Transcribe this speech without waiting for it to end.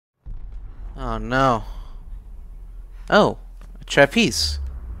Oh no. Oh, a trapeze.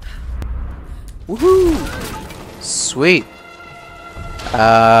 Woohoo! Sweet.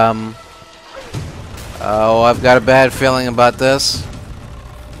 Oh, I've got a bad feeling about this.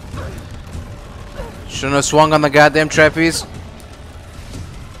 Shouldn't have swung on the goddamn trapeze.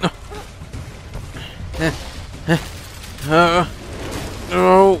 Oh.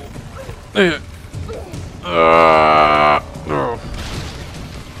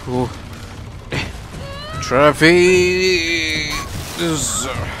 Trapeze.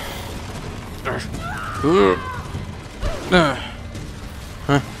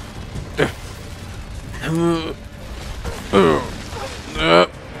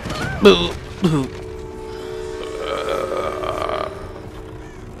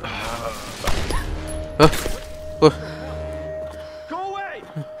 Go away!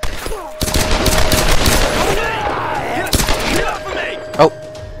 Get off of me! Oh.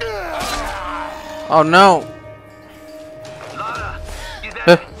 Oh no. Lara, you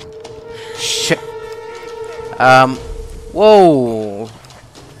there? Shit. Whoa.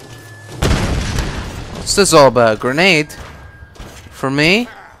 What's this all about? Grenade? For me?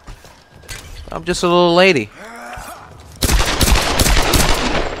 I'm just a little lady.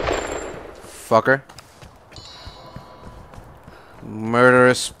 Fucker.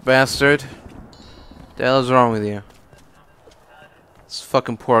 Murderous bastard. What the hell is wrong with you? This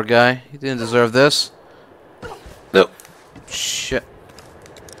fucking poor guy. He didn't deserve this. No. Shit.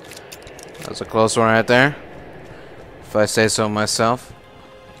 That was a close one right there. If I say so myself.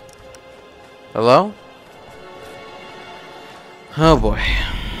 Hello? Oh boy.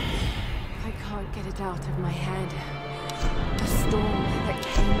 I can't get it out of my head. A storm that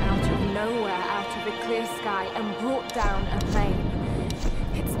came out of nowhere, out of a clear sky, and brought down a plane.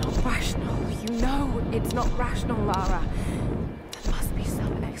 It's not rational. You know it's not rational, Lara. There must be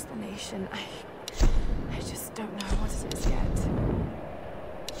some explanation. I just don't know what it is yet.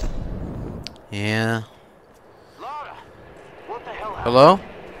 Yeah. Lara, what the hell happened? Hello?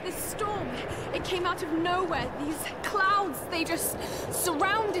 This storm, it came out of nowhere. These clouds, they just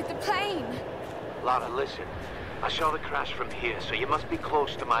surrounded the plane. Lara, listen. I saw the crash from here, so you must be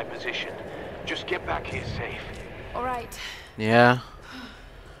close to my position. Just get back here safe. All right, Yeah.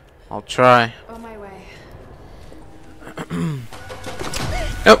 I'll try. on my way.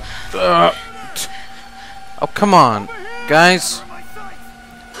 Oh. Oh, come on. Guys.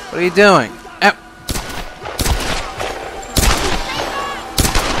 What are you doing? Ow.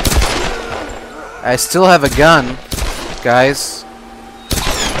 I still have a gun, guys.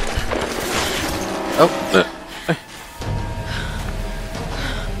 Oh.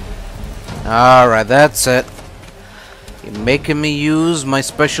 Alright, that's it. You're making me use my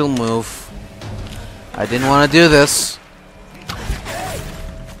special move. I didn't want to do this.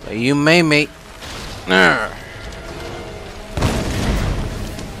 But you made me. Arrgh.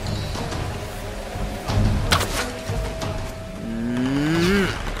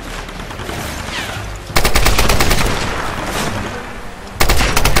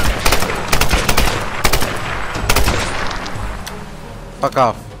 Fuck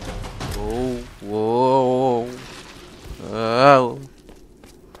off. Whoa, whoa. Oh.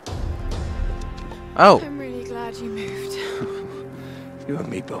 Oh. I'm really glad you moved. You and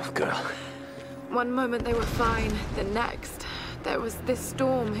me both, girl. One moment they were fine, the next, there was this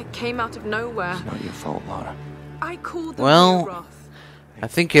storm. It came out of nowhere. It's not your fault, Lara. I called the Well- Wrath. I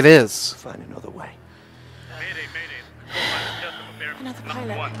think it is. Find another way. Another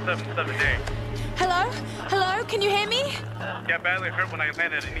pilot. 177 Hello? Hello? Can you hear me? Got badly hurt when I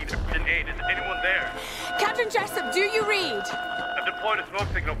landed and needed urgent aid. Is anyone there? Captain Jessup, do you read? I've deployed a smoke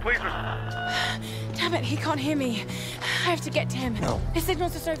signal. Please Damn it, he can't hear me. I have to get to him. No. His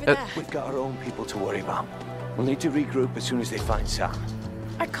signal's just over there. We've got our own people to worry about. We'll need to regroup as soon as they find Sam.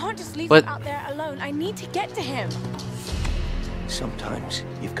 I can't just leave But- him out there alone. I need to get to him. Sometimes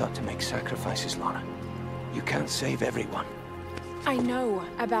you've got to make sacrifices, Lara. You can't save everyone. I know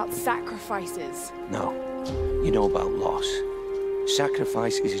about sacrifices. No. You know about loss.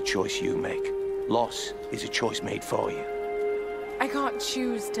 Sacrifice is a choice you make. Loss is a choice made for you. I can't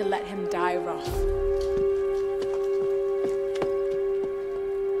choose to let him die, Roth.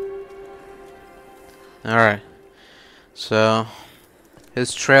 Alright. So,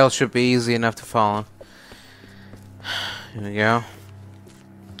 his trail should be easy enough to follow. Here we go.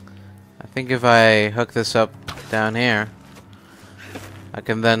 I think if I hook this up down here, I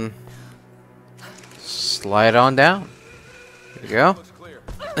can then slide on down. There we go.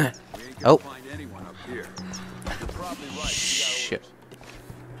 Oh. Shit.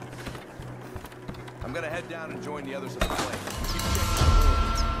 I'm gonna head down and join the others at the plane.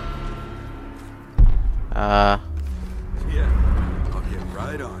 Yeah, I'll get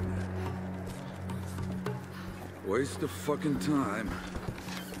right on that. Waste of fucking time.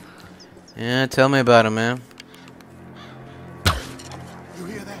 Yeah, tell me about it, man. You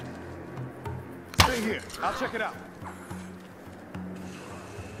hear that? Stay here. I'll check it out.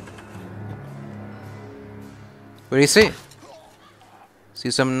 What do you see?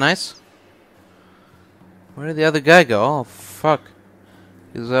 See something nice? Where did the other guy go? Oh, fuck.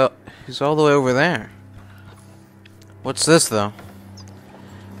 He's all the way over there. What's this, though?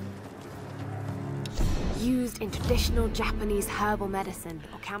 Used in traditional Japanese herbal medicine,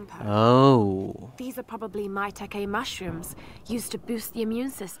 or kampo. Oh. These are probably maitake mushrooms, used to boost the immune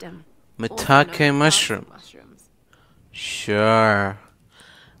system. Maitake mushrooms. Sure.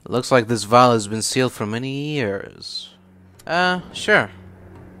 Looks like this vial has been sealed for many years. Sure.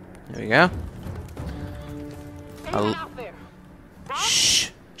 There we go.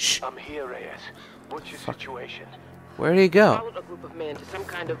 Shh. Shh. I'm here, Reyes. What's your situation? Where did he go? Followed a group of men to some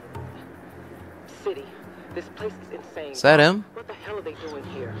kind of city. This place is insane. Is that him? What the hell are they doing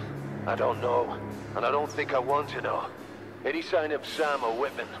here? I don't know, and I don't think I want to know. Any sign of Sam or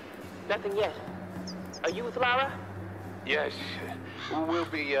Whitman? Nothing yet. Are you with Lara? Yes. We'll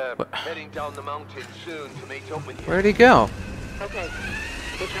be heading down the mountain soon to meet up with you. Where'd he go? Okay.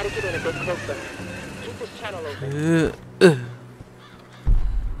 We'll try to get in a bit closer. Keep this channel open.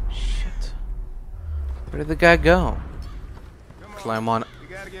 Shit. Where did the guy go? Climb on. We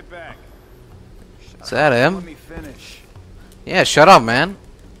gotta get back. Is that him? Let me finish. Yeah, shut up, man.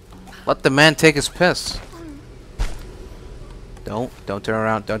 Let the man take his piss. Don't turn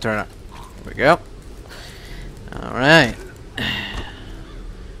around. Don't turn around. There we go. Alright.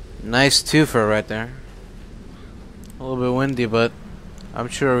 Nice twofer right there. A little bit windy, but I'm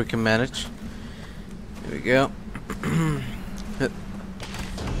sure we can manage. Here we go.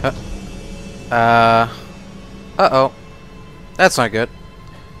 Uh-oh. That's not good.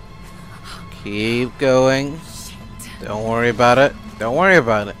 Keep going. Don't worry about it. Don't worry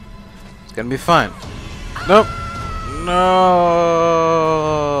about it. It's gonna be fine. Nope.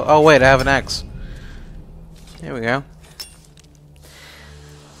 No. Oh, wait, I have an axe. Here we go.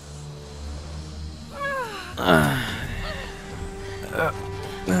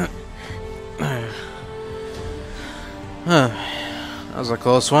 That was a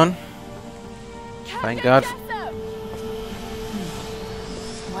close one. Thank God.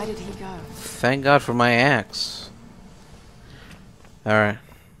 Why did he go? Thank God for my axe. Alright.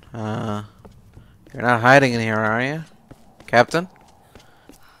 You're not hiding in here, are you, Captain?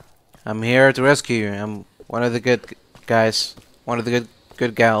 I'm here to rescue you. I'm one of the good guys. One of the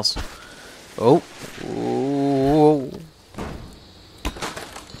good gals. Oh. Ooh.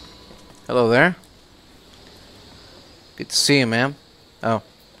 Hello there. Good to see you, ma'am. Oh.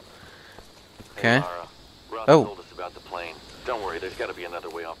 Okay. Hey, Lara. Ross Oh. told us about the plane. Don't worry, there's got to be another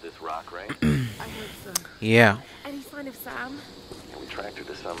way off this rock, right? I hope so. Yeah. Any sign of Sam? We tracked her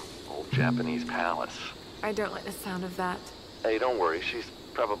to some old Japanese palace. I don't like the sound of that. Hey, don't worry, she's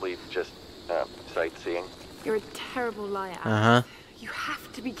probably just sightseeing. You're a terrible liar. Uh-huh. You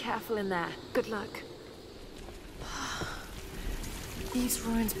have to be careful in there. Good luck. These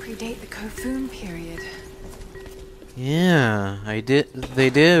ruins predate the Kofun period. Yeah, they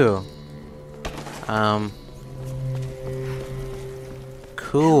do.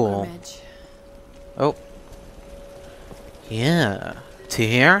 Cool. Pilgrimage. Oh. Yeah. To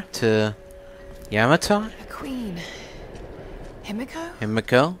here? To Yamato? The Queen. Himiko?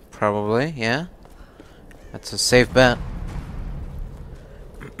 Himiko? Probably, yeah. That's a safe bet.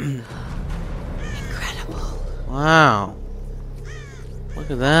 Incredible. Wow.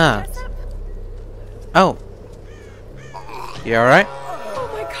 Look at that. Oh. You alright? Oh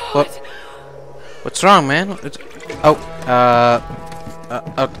my god. What? What's wrong, man? Oh,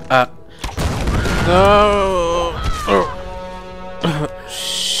 no. Oh.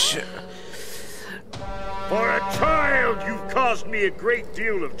 Shit. For a child, you've caused me a great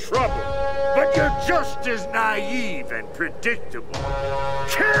deal of trouble. But you're just as naive and predictable.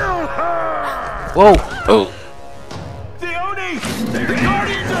 Kill her! Whoa. Oh. The Oni! The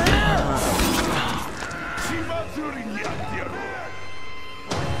Guardians are here!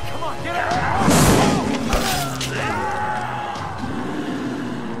 Come on, get out!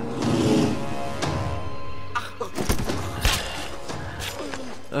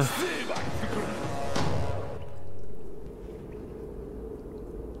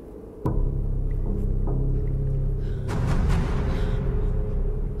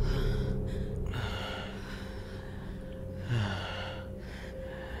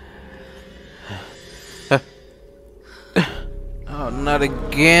 Oh, not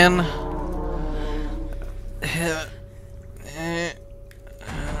again.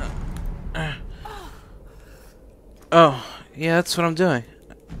 Oh, yeah, that's what I'm doing.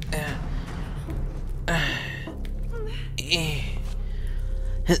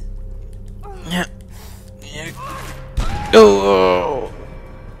 Oh.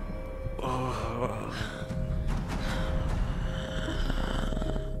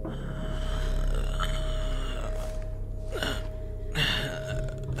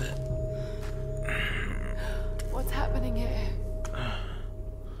 What's happening here?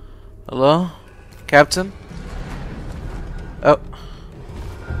 Hello? Captain? Oh.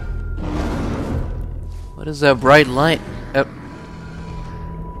 What is that bright light? Oh.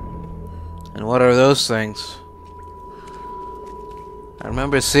 And what are those things? I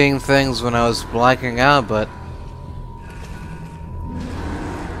remember seeing things when I was blacking out, but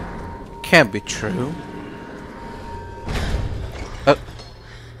can't be true. Oh.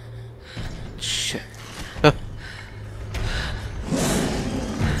 Shit. Oh.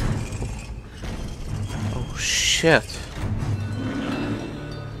 Oh shit.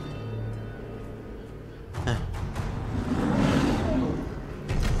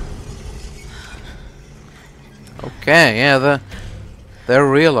 Okay, yeah, they're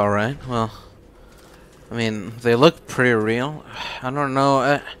real, alright. Well, I mean, they look pretty real. I don't know.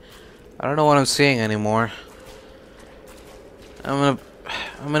 I don't know what I'm seeing anymore. I'm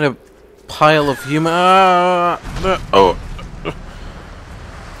in a pile of human. Oh,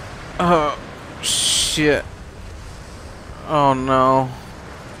 shit. Oh no.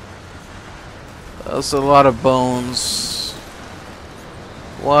 That's a lot of bones.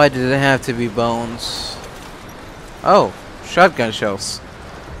 Why did it have to be bones? Oh, shotgun shells.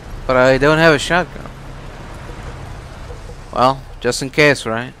 But I don't have a shotgun. Well, just in case,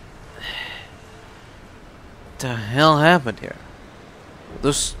 right? What the hell happened here?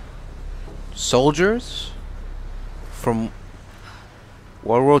 Those soldiers? From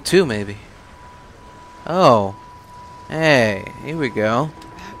World War II, maybe. Oh. Hey, here we go.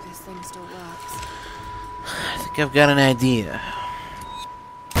 I hope this thing still works. I think I've got an idea.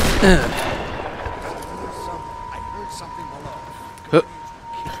 Something below. Huh.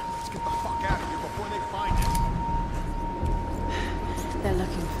 Let's get the fuck out of here before they find us. They're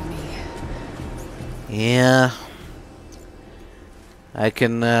looking for me. Yeah. I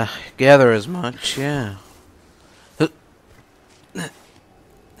can gather as much, yeah.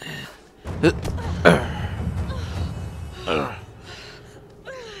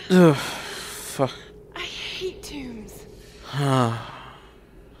 Fuck. I hate tombs.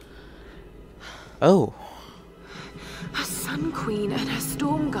 Oh. A Sun Queen and her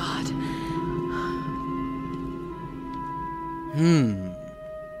Storm Guard.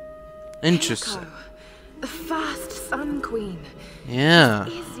 Interesting. Echo, the first Sun Queen. Yeah.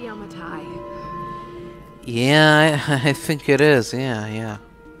 Is Yamatai. Yeah, I think it is. Yeah, yeah.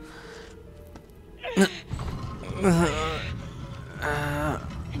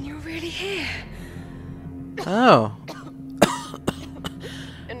 And you're really here. Oh.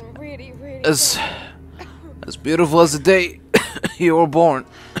 And really, really. As beautiful as the day you were born,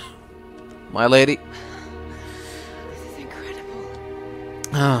 my lady. This is incredible.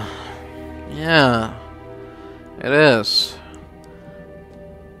 Yeah, it is.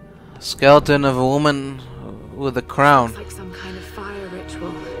 A skeleton of a woman with a crown. It's like some kind of fire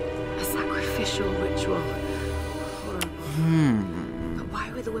ritual, a sacrificial ritual. Horrible. But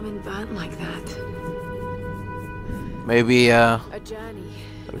why were the women burnt like that? Maybe A journey.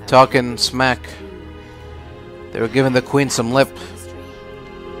 they were talking smack. They were giving the queen some lip.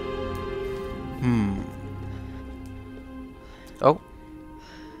 Oh,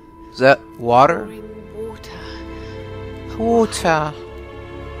 is that water? Water. Water.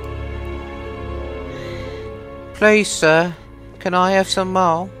 Please, sir, can I have some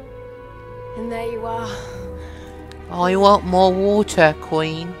more? And there you are. I want more water,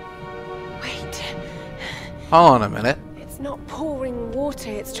 queen. Wait. Hold on a minute. It's not pouring water,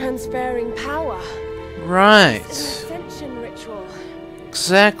 it's transferring power. Right. It's an ascension ritual. How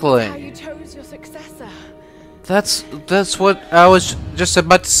Exactly. you chose your successor. That's what I was just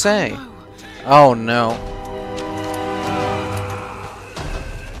about to say. Oh no.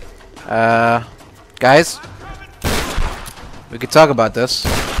 Guys, we could talk about this.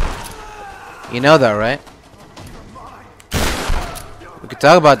 You know that, right? We could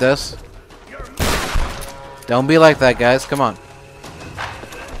talk about this. Don't be like that, guys. Come on.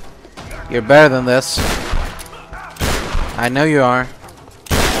 You're better than this. I know you are.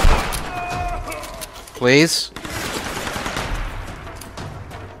 Please.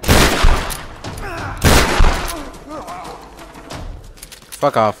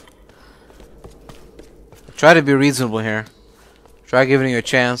 Fuck off. Try to be reasonable here. Try giving you a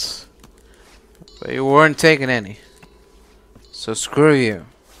chance. But you weren't taking any. So screw you.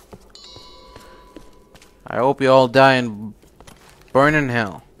 I hope you all die and burn in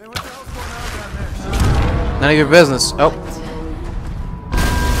hell. None of your business. Oh.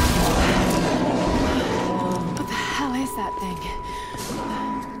 What the hell is that thing?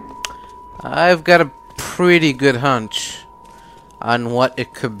 I've got a pretty good hunch on what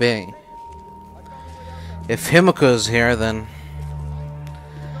it could be. If Himiko's here, then...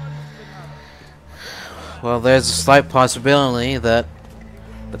 well, there's a slight possibility that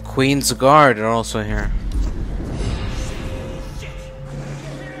the Queen's Guard are also here.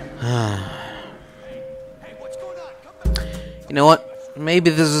 You know what? Maybe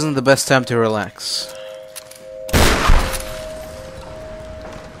this isn't the best time to relax.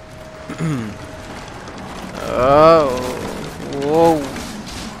 Oh, whoa,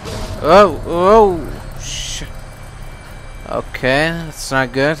 oh, oh, shit. Okay, that's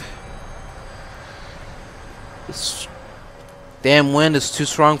not good. This damn wind is too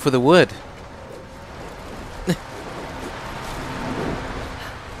strong for the wood. But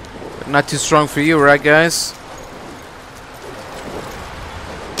not too strong for you, right, guys?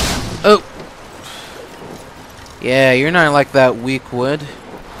 Oh, yeah, you're not like that weak wood.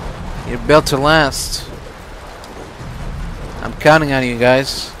 You're built to last. I'm counting on you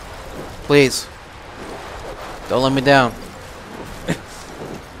guys. Please. Don't let me down.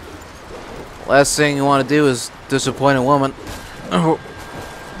 Last thing you want to do is disappoint a woman. Oh.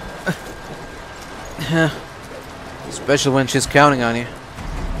 Especially when she's counting on you.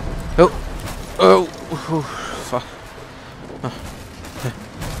 Oh. Oh. Fuck.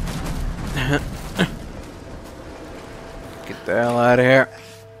 Get the hell out of here.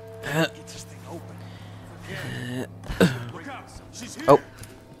 Oh.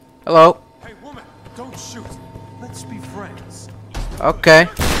 Hello. Hey, woman, don't shoot. Let's be friends. Okay.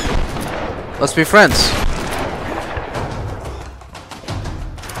 Let's be friends.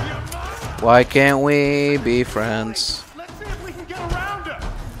 Why can't we be friends? Let's see if we can get around her.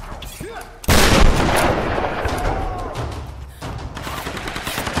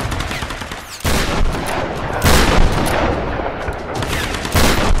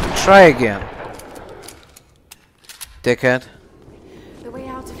 Try again. Dickhead. The way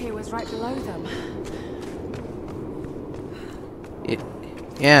out of here was right below them.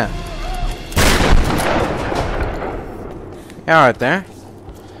 Yeah. Yeah, right there.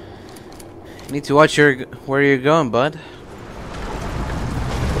 You need to watch where you're going, bud.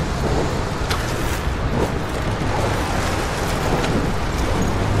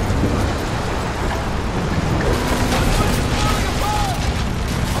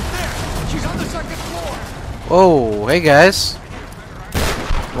 She's on the second floor. Oh, hey guys.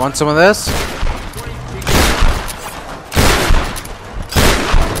 Want some of this?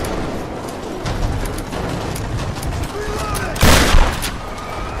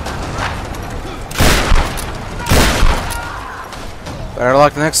 Better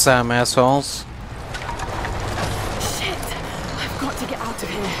luck next time, assholes. Shit! I've got to get out of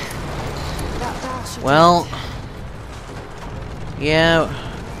here. That bell should Well, yeah,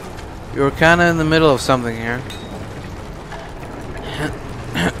 you were kind of in the middle of something here.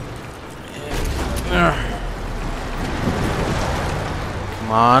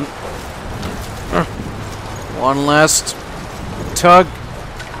 Come on. One last tug.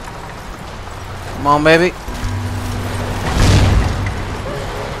 Come on, baby.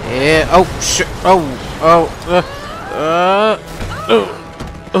 Yeah. Oh shit. Oh.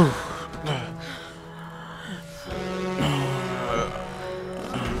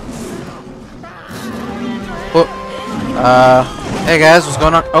 Hey guys, what's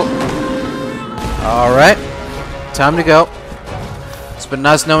going on? Oh. All right. Time to go. It's been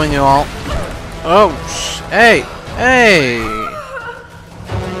nice knowing you all. Oh. Hey. Hey.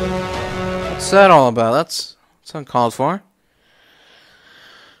 What's that all about? That's uncalled for.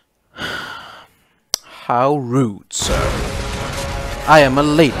 How rude, sir. I am a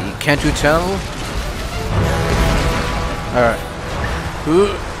lady, can't you tell? Alright.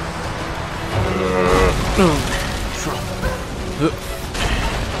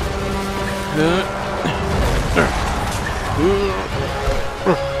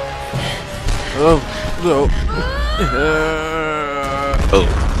 Oh, no.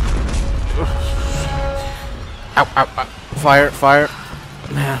 Ow, ow, ow. Fire, fire.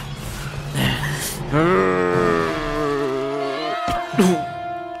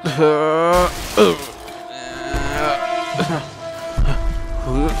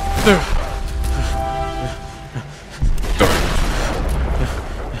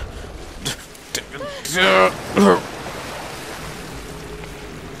 Hello?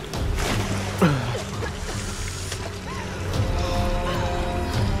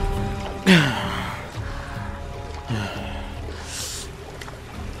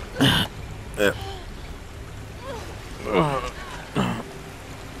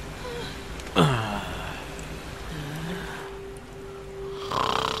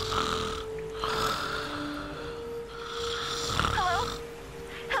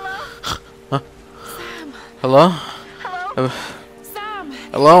 Hello? Sam!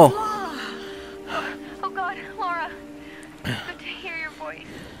 Hello? It's Lara. Oh God, Lara. Good to hear your voice.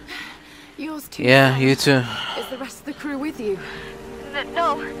 Yours too. Yeah, Sam. you too. Is the rest of the crew with you?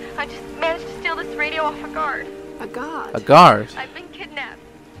 No, I just managed to steal this radio off a guard. A guard? A guard? I've been kidnapped.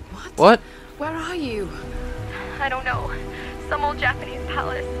 What? What? Where are you? I don't know. Some old Japanese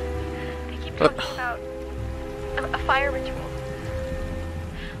palace. They keep talking about a fire ritual.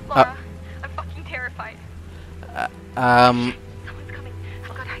 Lara, I'm fucking terrified. Someone's coming.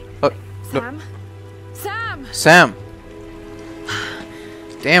 I've got to hide this thing. Sam? Sam! Sam!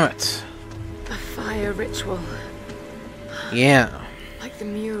 Damn it. A fire ritual. Yeah. Like the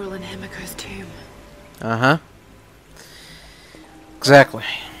mural in Himiko's tomb. Uh-huh. Exactly.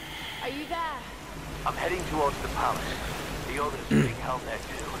 Are you there? I'm heading towards the palace. The others are being held there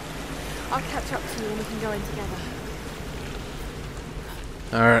too. I'll catch up to you and we can go in together.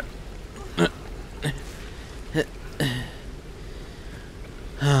 Alright.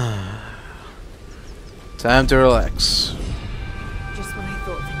 Time to relax. Just when I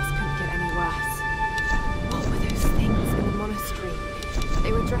thought things couldn't get any worse. What were those things in the monastery?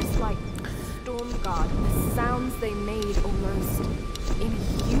 They were dressed like storm guard. The sounds they made almost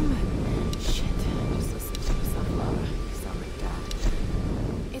inhuman. Shit. Just listen to yourself, Lara. You sound like Dad.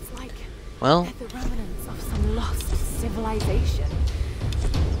 It's like Well, they're the remnants of some lost civilization.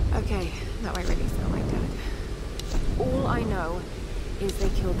 Okay, that might really sound like Dad. All I know is they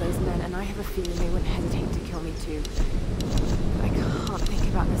killed those men, and I have a feeling they wouldn't hesitate to kill me too. But I can't think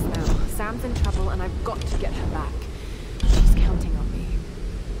about this now. Sam's in trouble, and I've got to get her back. She's counting on me.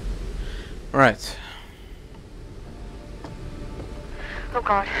 right. Oh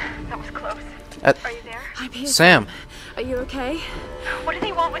God, that was close. Are you there? I'm here. Sam. Are you okay? What do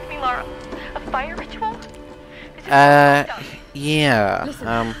they want with me, Lara? A fire ritual? This is fucked up. Yeah. Listen,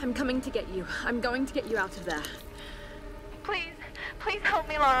 I'm coming to get you. I'm going to get you out of there. Please help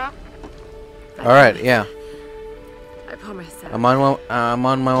me, Lara. Alright, yeah. I promise, Sam. I'm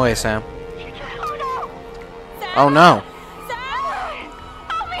on my way, Sam. Oh no! Sam! Oh no. Sam!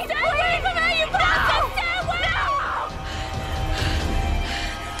 Help me! Stay away from her, you bastard! Stay away!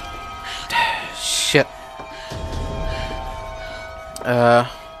 Shit.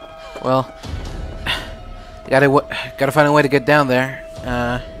 Well, gotta find a way to get down there.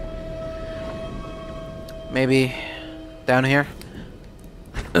 Maybe down here.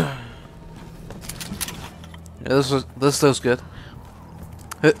 Yeah, this looks good.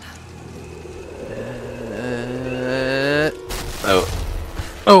 Oh.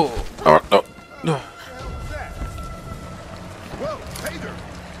 Whoa, hey there.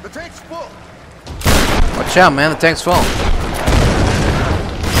 The tank's full. Watch out, man. The tank's full.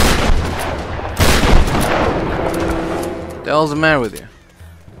 What the hell's the matter with you?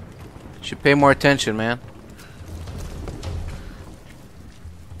 You should pay more attention, man.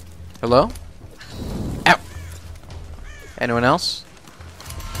 Hello? Ow! Anyone else?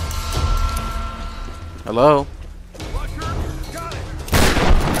 Hello? Got it.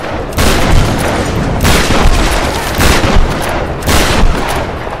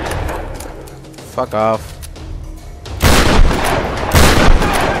 Fuck off.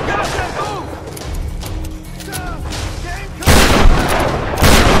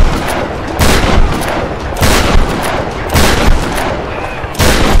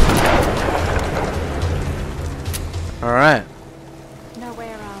 Alright. No way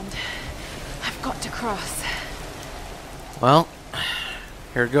around. I've got to cross. Well,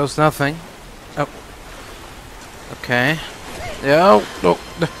 here goes nothing. Oh. Okay. Yeah, no.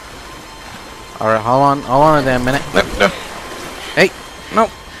 Alright, hold on a damn minute. Hey, no.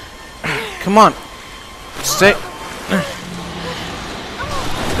 Come on. Stay.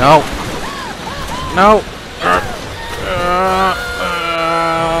 No. No.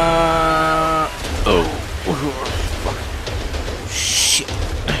 Shit.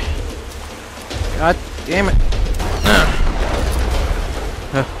 God damn it.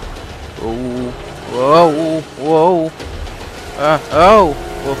 Oh. Whoa. Whoa. Oh.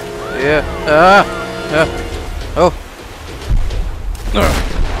 Whoa. Yeah. Oh. No.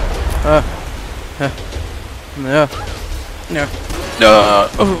 No. No.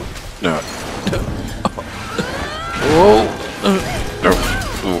 Oh. No. Whoa.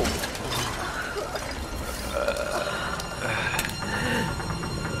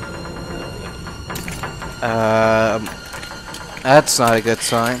 That's not a good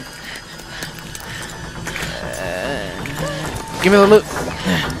sign. Give me the loot.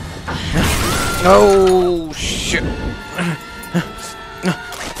 Oh shit!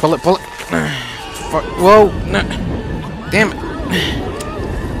 Pull it, pull it. Fuck! Whoa! No. Damn it!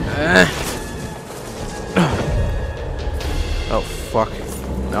 Oh fuck!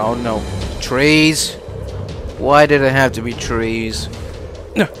 No, no trees. Why did it have to be trees?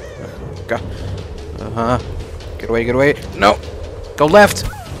 No. Go. Get away! Get away! No. Go left.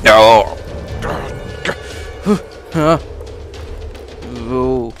 No.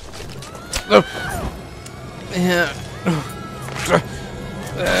 Ooh. Yeah.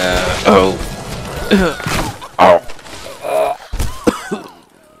 Oh.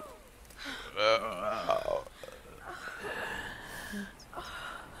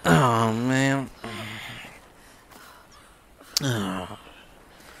 Oh man. Oh.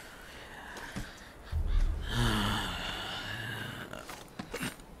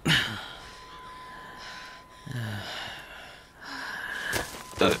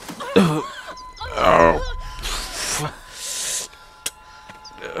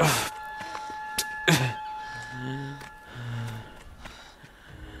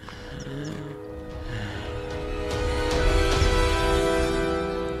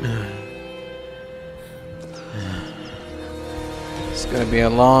 It's gonna be a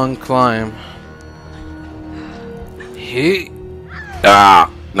long climb.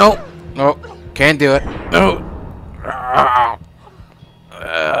 No, no, can't do it. No.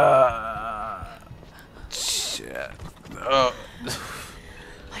 Shit. Oh.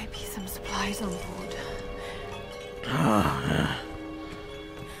 Might be some supplies on board.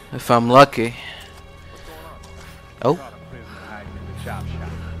 If I'm lucky. Oh.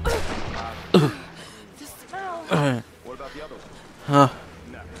 Huh.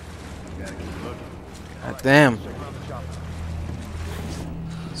 God damn.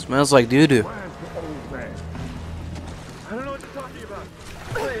 Smells like doo-doo. I don't know what you're talking about.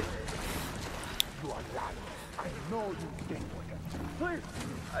 Please. You are Lara. I know you think like it. Please.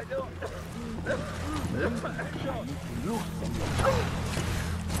 I don't.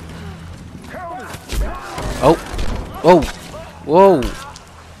 Oh. Whoa. Whoa.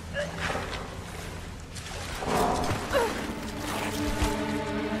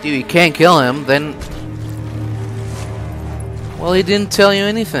 Dude, you can't kill him, then... Well, he didn't tell you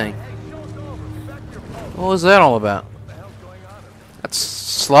anything. What was that all about? That's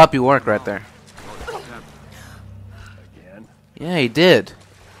sloppy work right there. Yeah, he did.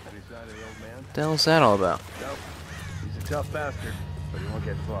 What the hell is that all about? He's a tough bastard, but he won't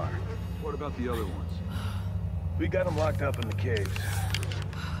get far. What about the other ones? We got him locked up in the caves.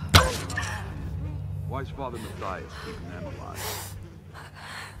 Why's Father Matthias keeping them alive?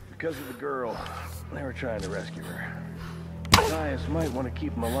 Because of the girl. They were trying to rescue her. Matthias might want to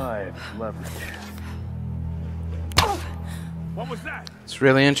keep him alive. Leverage. What was that? It's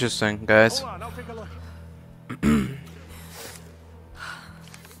really interesting, guys. Hold on, I'll take a look.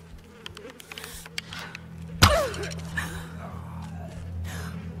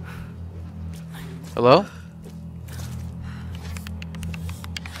 Hello?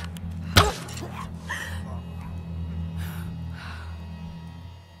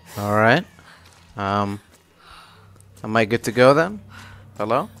 Alright. Am I good to go then?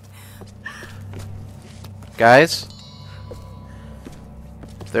 Hello? Guys?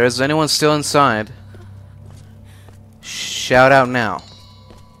 If there's anyone still inside, shout out now.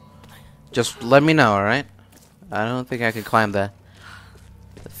 Just let me know, alright? I don't think I can climb that.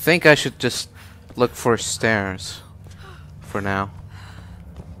 I think I should just look for stairs for now.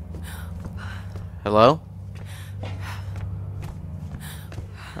 Hello?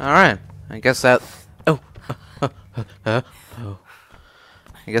 Alright. I guess that... Oh. I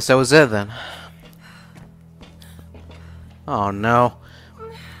guess that was it then. Oh no.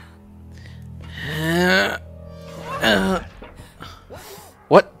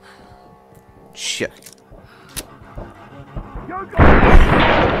 What? Shit.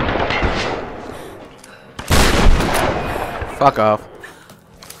 Fuck off.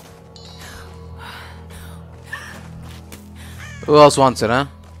 Who else wants it, huh?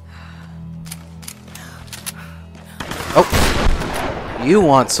 Oh. You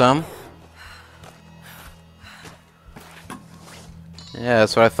want some? Yeah,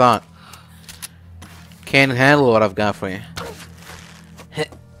 that's what I thought. Can't handle what I've got for you.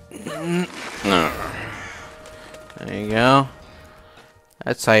 There you go.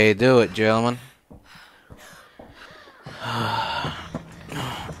 That's how you do it, gentlemen.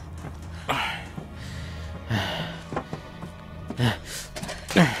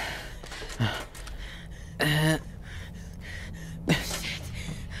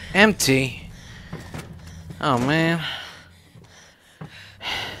 empty. Oh, man.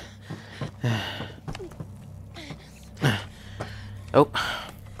 Oh.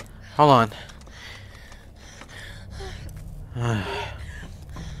 Hold on.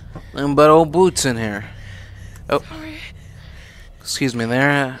 Nothing but old boots in here. Oh. Excuse me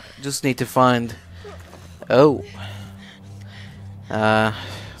there. Just need to find... Oh.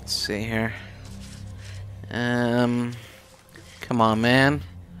 Let's see here. Come on, man.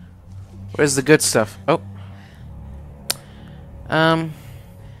 Where's the good stuff? Oh.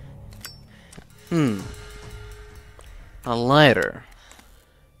 A lighter.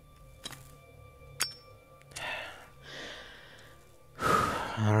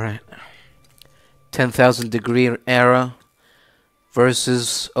 Alright. 10,000 degree arrow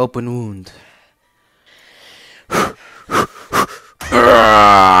versus open wound.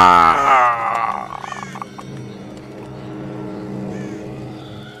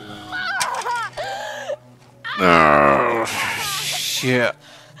 Oh, shit.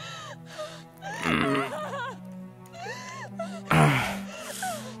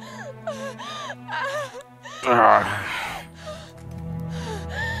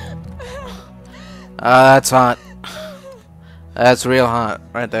 That's hot. That's real hot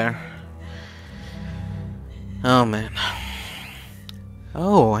right there. Oh, man.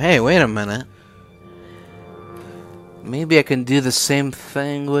 Oh, hey, wait a minute. Maybe I can do the same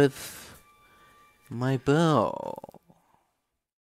thing with my bow.